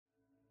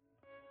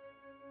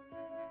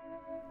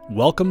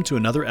Welcome to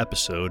another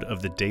episode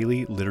of the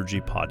Daily Liturgy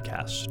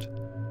Podcast.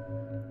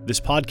 This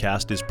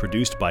podcast is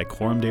produced by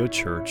Coram Deo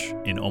Church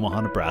in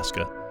Omaha,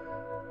 Nebraska,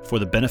 for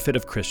the benefit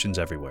of Christians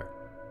everywhere.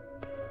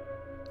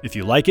 If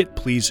you like it,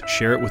 please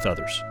share it with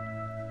others.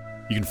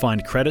 You can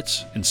find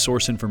credits and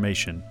source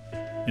information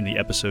in the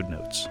episode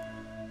notes.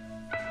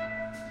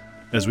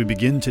 As we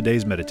begin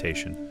today's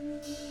meditation,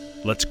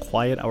 let's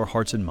quiet our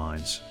hearts and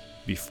minds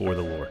before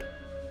the Lord.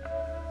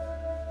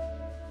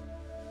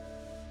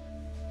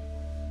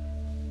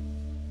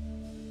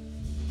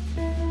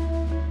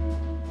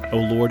 O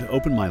Lord,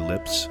 open my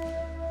lips,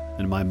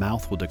 and my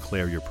mouth will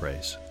declare your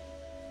praise.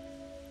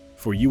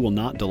 For you will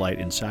not delight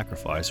in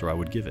sacrifice, or I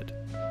would give it.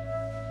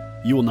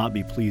 You will not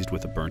be pleased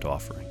with a burnt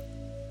offering.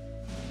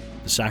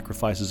 The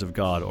sacrifices of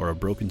God are a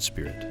broken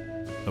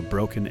spirit, a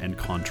broken and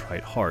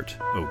contrite heart,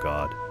 O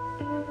God,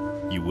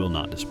 you will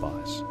not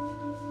despise.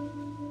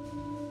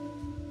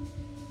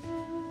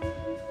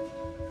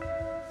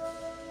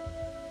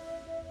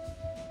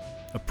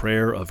 A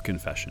prayer of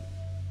confession.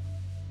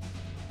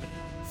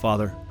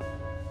 Father,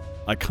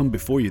 I come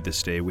before you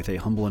this day with a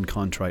humble and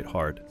contrite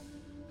heart,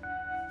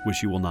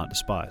 which you will not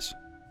despise.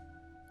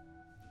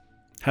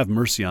 Have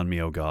mercy on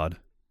me, O God,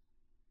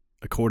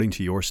 according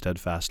to your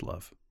steadfast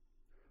love.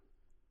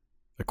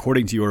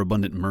 According to your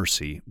abundant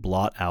mercy,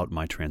 blot out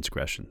my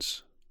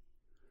transgressions.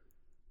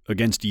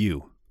 Against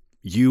you,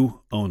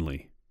 you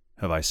only,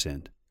 have I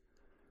sinned,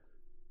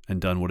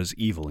 and done what is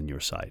evil in your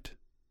sight.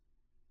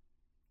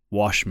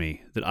 Wash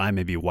me, that I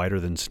may be whiter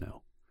than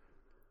snow.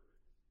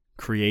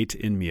 Create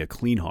in me a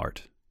clean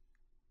heart,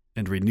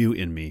 and renew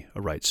in me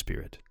a right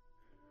spirit.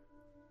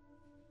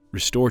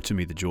 Restore to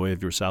me the joy of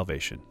your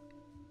salvation,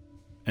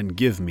 and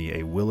give me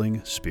a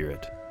willing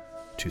spirit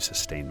to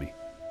sustain me.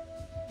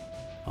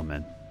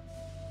 Amen.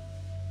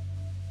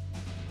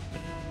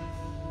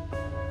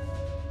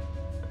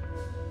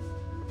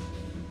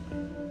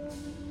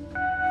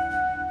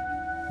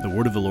 The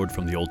word of the Lord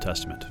from the Old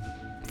Testament,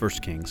 1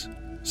 Kings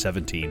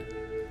 17,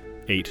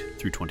 8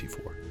 through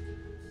 24.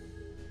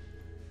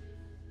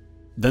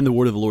 Then the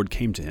word of the Lord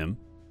came to him,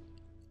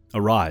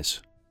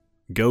 Arise,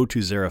 go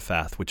to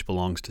Zarephath, which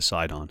belongs to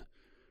Sidon,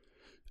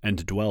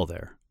 and dwell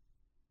there.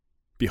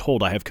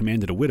 Behold, I have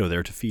commanded a widow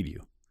there to feed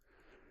you.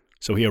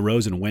 So he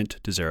arose and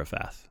went to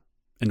Zarephath.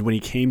 And when he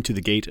came to the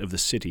gate of the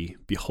city,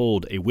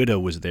 behold, a widow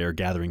was there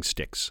gathering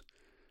sticks.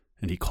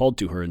 And he called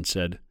to her and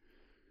said,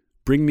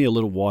 Bring me a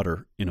little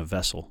water in a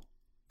vessel,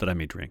 that I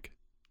may drink.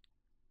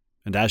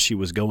 And as she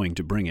was going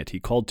to bring it, he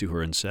called to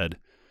her and said,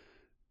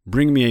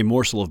 Bring me a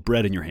morsel of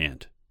bread in your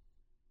hand.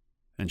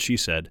 And she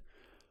said,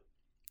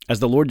 As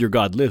the Lord your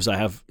God lives, I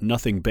have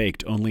nothing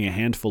baked, only a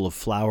handful of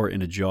flour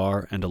in a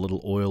jar and a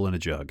little oil in a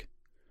jug.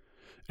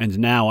 And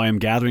now I am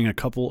gathering a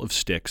couple of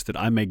sticks, that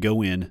I may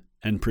go in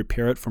and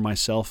prepare it for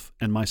myself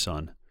and my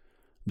son,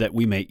 that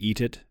we may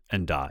eat it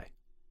and die.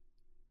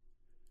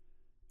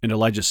 And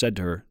Elijah said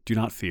to her, Do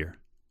not fear.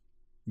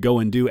 Go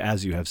and do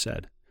as you have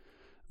said.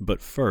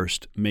 But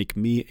first make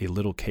me a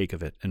little cake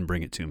of it and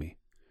bring it to me.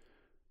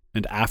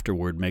 And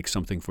afterward make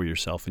something for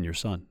yourself and your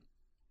son.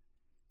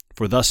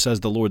 For thus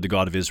says the Lord, the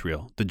God of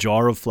Israel, The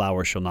jar of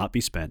flour shall not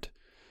be spent,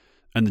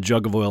 and the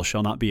jug of oil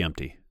shall not be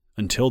empty,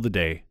 until the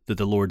day that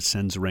the Lord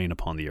sends rain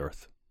upon the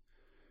earth.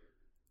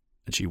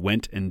 And she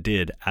went and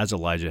did as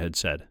Elijah had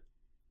said.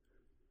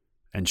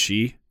 And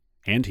she,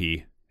 and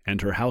he,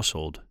 and her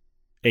household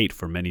ate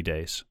for many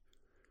days.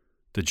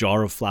 The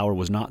jar of flour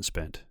was not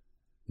spent,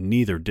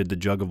 neither did the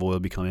jug of oil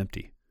become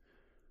empty,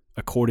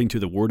 according to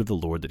the word of the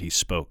Lord that he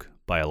spoke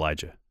by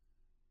Elijah.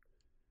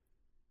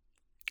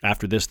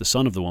 After this, the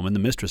son of the woman, the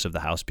mistress of the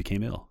house,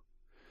 became ill.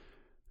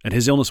 And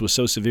his illness was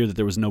so severe that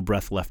there was no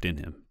breath left in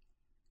him.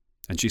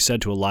 And she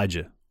said to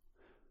Elijah,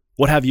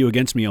 What have you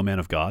against me, O man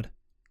of God?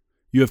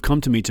 You have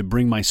come to me to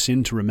bring my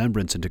sin to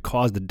remembrance and to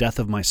cause the death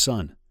of my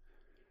son.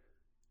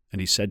 And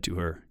he said to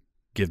her,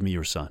 Give me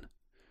your son.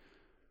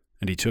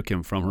 And he took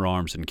him from her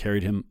arms and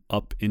carried him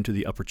up into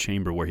the upper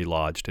chamber where he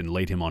lodged and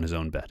laid him on his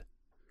own bed.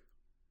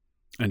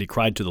 And he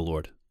cried to the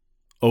Lord,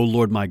 O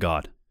Lord my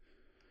God,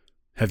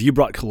 have you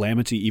brought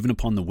calamity even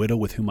upon the widow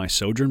with whom I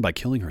sojourn by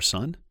killing her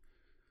son?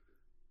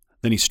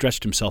 Then he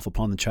stretched himself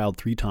upon the child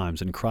 3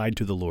 times and cried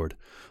to the Lord,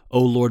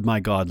 O Lord my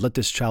God, let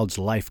this child's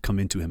life come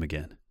into him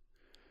again.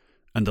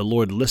 And the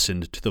Lord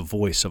listened to the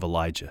voice of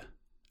Elijah,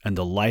 and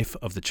the life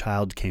of the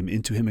child came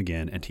into him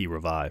again, and he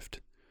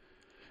revived.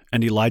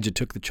 And Elijah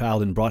took the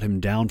child and brought him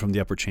down from the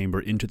upper chamber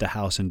into the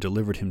house and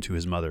delivered him to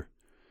his mother.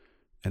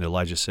 And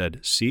Elijah said,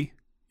 See,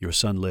 your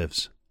son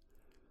lives.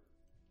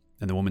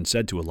 And the woman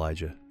said to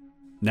Elijah,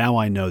 Now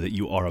I know that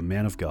you are a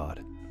man of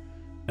God,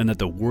 and that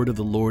the word of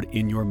the Lord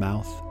in your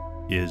mouth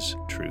is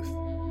truth.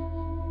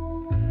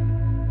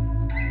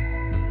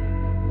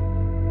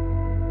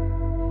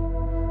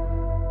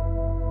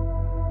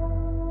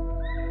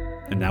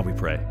 And now we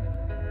pray.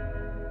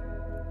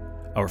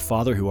 Our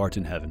Father who art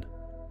in heaven,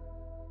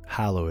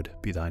 hallowed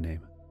be thy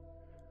name.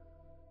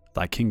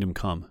 Thy kingdom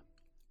come,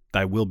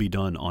 thy will be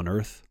done on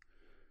earth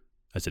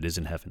as it is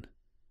in heaven.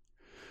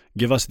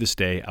 Give us this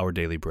day our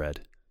daily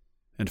bread,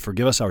 and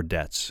forgive us our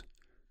debts,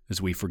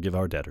 as we forgive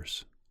our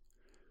debtors.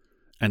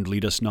 And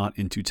lead us not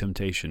into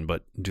temptation,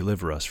 but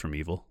deliver us from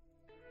evil.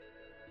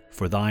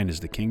 For thine is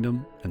the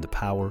kingdom, and the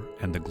power,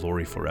 and the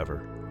glory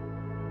forever.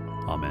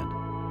 Amen.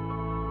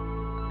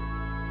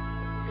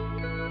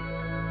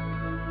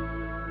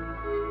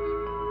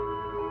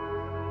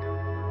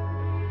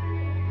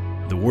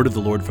 The word of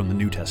the Lord from the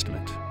New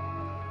Testament,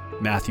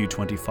 Matthew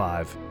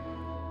 25,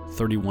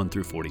 31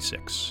 through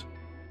 46.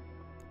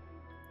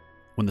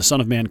 When the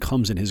Son of Man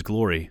comes in his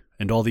glory,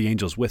 and all the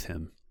angels with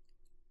him,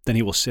 then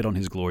he will sit on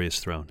his glorious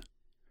throne.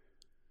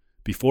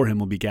 Before him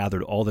will be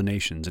gathered all the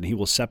nations, and he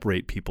will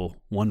separate people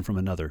one from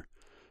another,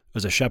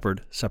 as a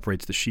shepherd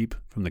separates the sheep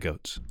from the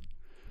goats.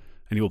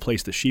 And he will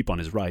place the sheep on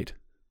his right,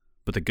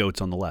 but the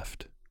goats on the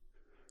left.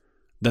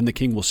 Then the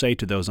king will say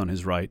to those on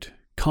his right,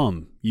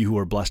 "Come, you who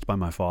are blessed by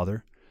my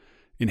Father,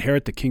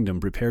 inherit the kingdom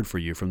prepared for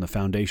you from the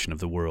foundation of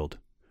the world.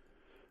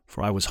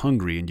 For I was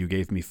hungry, and you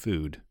gave me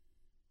food.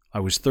 I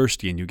was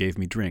thirsty, and you gave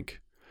me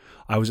drink.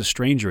 I was a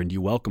stranger, and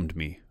you welcomed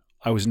me.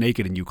 I was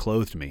naked, and you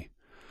clothed me.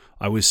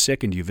 I was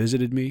sick, and you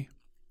visited me.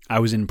 I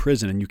was in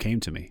prison, and you came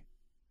to me."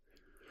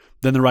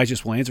 Then the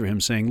righteous will answer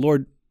him, saying,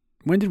 "Lord,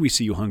 when did we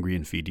see you hungry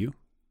and feed you,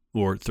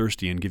 or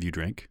thirsty and give you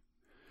drink?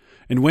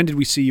 And when did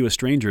we see you a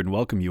stranger and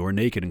welcome you, or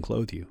naked and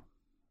clothe you?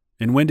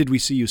 And when did we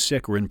see you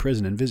sick or in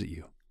prison and visit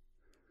you?"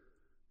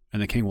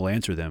 And the king will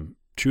answer them,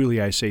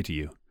 "Truly I say to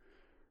you,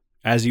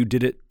 as you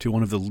did it to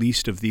one of the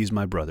least of these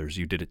my brothers,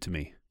 you did it to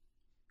me."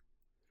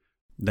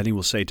 Then he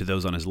will say to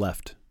those on his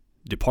left,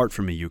 "Depart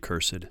from me, you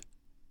cursed,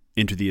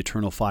 into the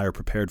eternal fire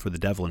prepared for the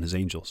devil and his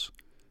angels.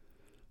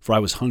 For I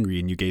was hungry,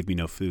 and you gave me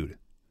no food.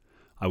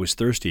 I was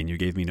thirsty, and you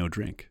gave me no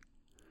drink.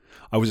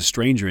 I was a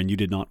stranger, and you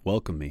did not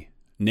welcome me.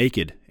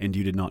 Naked, and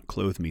you did not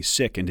clothe me.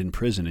 Sick and in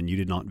prison, and you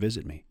did not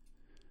visit me."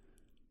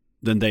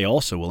 Then they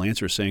also will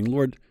answer, saying,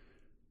 "Lord,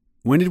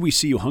 when did we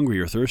see you hungry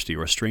or thirsty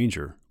or a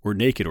stranger, or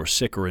naked or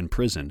sick or in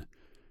prison,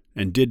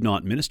 and did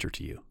not minister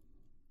to you?"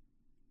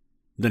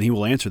 Then he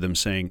will answer them,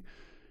 saying,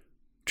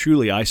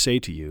 "Truly I say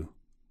to you,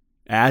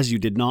 as you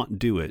did not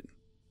do it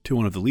to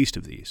one of the least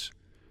of these,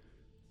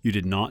 you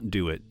did not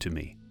do it to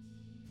me."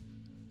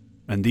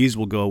 And these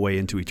will go away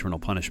into eternal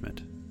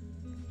punishment,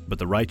 but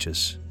the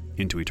righteous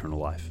into eternal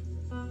life.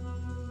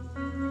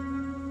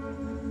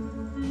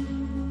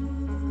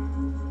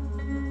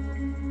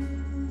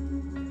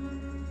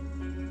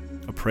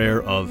 A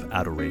prayer of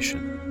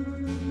adoration.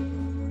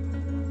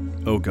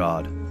 O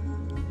God,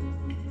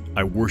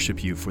 I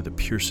worship you for the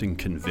piercing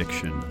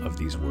conviction of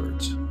these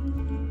words.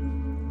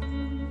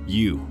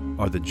 You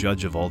are the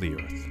judge of all the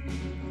earth.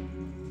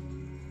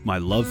 My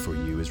love for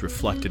you is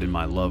reflected in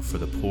my love for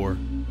the poor,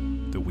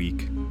 the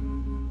weak,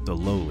 the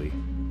lowly,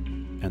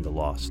 and the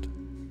lost.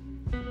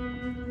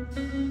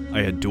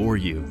 I adore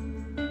you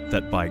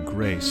that by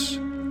grace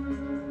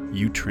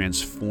you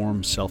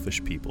transform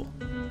selfish people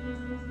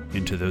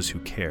into those who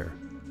care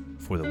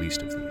for the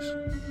least of these.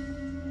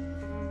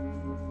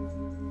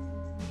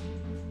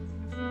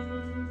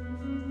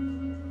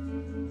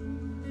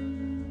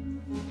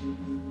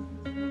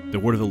 The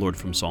word of the Lord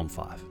from Psalm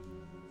 5.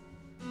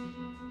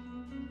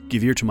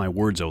 Give ear to my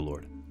words, O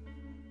Lord.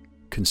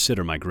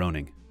 Consider my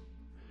groaning.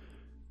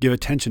 Give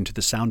attention to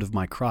the sound of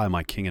my cry,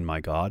 my King and my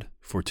God,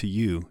 for to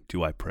you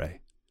do I pray.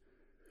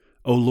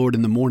 O Lord,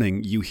 in the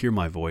morning you hear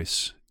my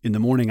voice. In the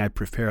morning I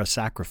prepare a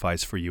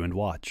sacrifice for you and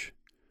watch.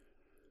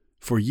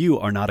 For you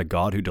are not a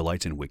God who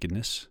delights in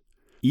wickedness.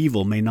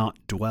 Evil may not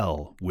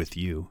dwell with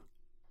you.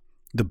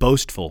 The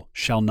boastful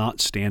shall not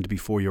stand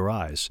before your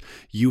eyes.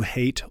 You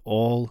hate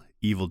all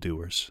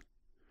evildoers.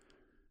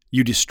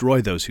 You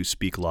destroy those who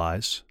speak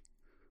lies.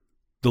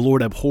 The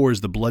Lord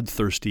abhors the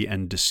bloodthirsty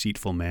and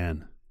deceitful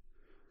man.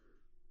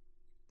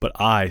 But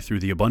I, through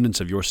the abundance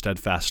of your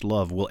steadfast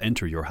love, will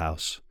enter your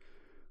house.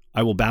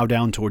 I will bow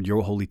down toward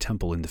your holy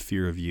temple in the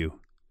fear of you.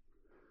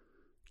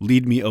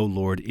 Lead me, O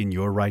Lord, in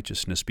your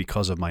righteousness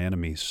because of my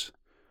enemies.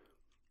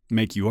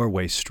 Make your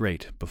way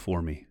straight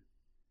before me.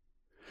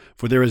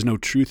 For there is no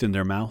truth in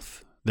their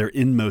mouth. Their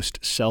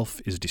inmost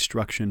self is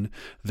destruction.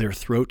 Their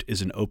throat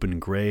is an open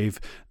grave.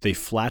 They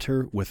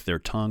flatter with their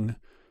tongue.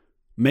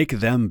 Make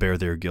them bear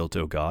their guilt,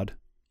 O God.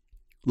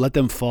 Let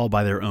them fall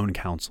by their own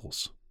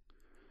counsels.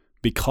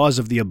 Because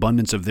of the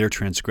abundance of their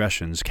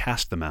transgressions,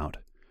 cast them out,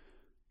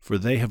 for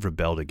they have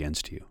rebelled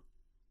against you.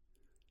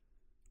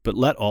 But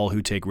let all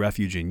who take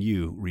refuge in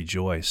you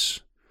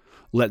rejoice.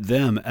 Let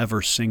them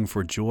ever sing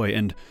for joy,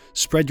 and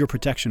spread your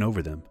protection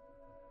over them,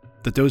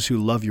 that those who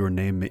love your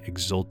name may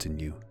exult in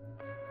you.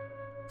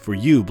 For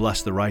you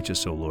bless the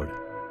righteous, O Lord.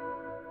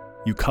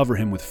 You cover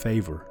him with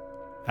favor,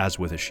 as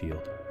with a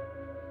shield.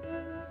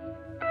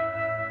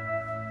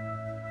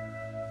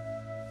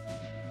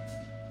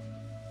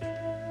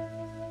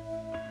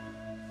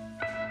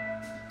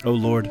 O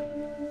Lord,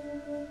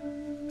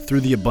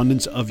 through the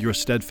abundance of your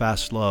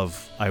steadfast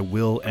love, I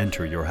will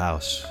enter your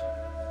house.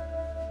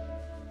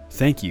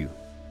 Thank you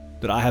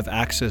that I have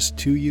access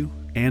to you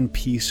and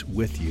peace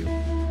with you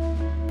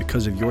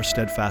because of your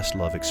steadfast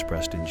love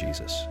expressed in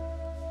Jesus.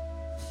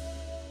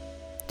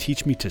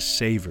 Teach me to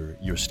savor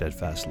your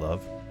steadfast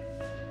love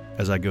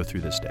as I go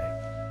through this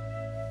day.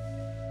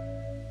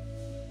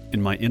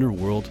 In my inner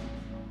world,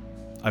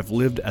 I've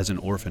lived as an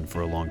orphan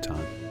for a long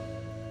time.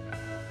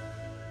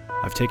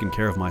 I've taken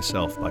care of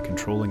myself by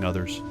controlling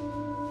others,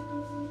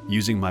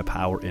 using my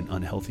power in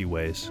unhealthy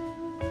ways,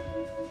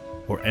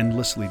 or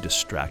endlessly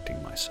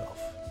distracting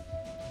myself.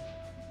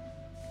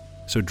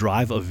 So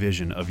drive a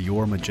vision of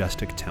your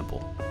majestic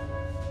temple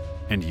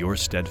and your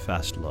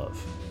steadfast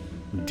love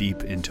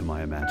deep into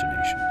my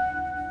imagination.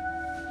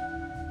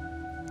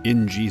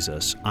 In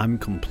Jesus, I'm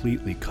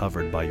completely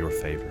covered by your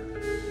favor.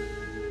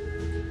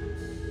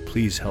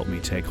 Please help me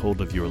take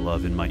hold of your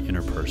love in my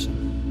inner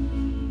person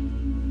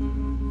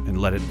and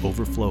let it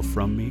overflow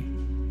from me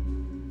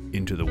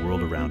into the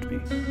world around me,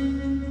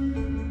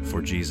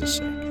 for Jesus'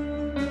 sake.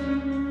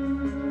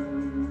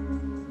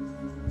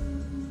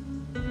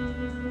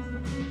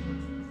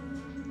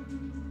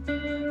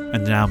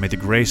 And now may the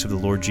grace of the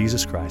Lord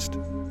Jesus Christ,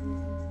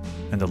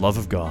 and the love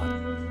of God,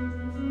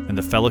 and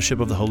the fellowship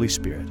of the Holy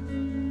Spirit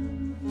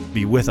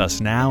be with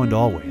us now and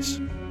always,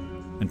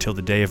 until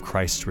the day of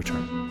Christ's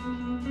return.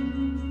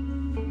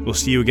 We'll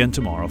see you again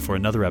tomorrow for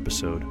another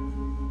episode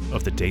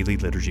of the Daily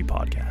Liturgy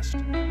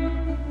Podcast.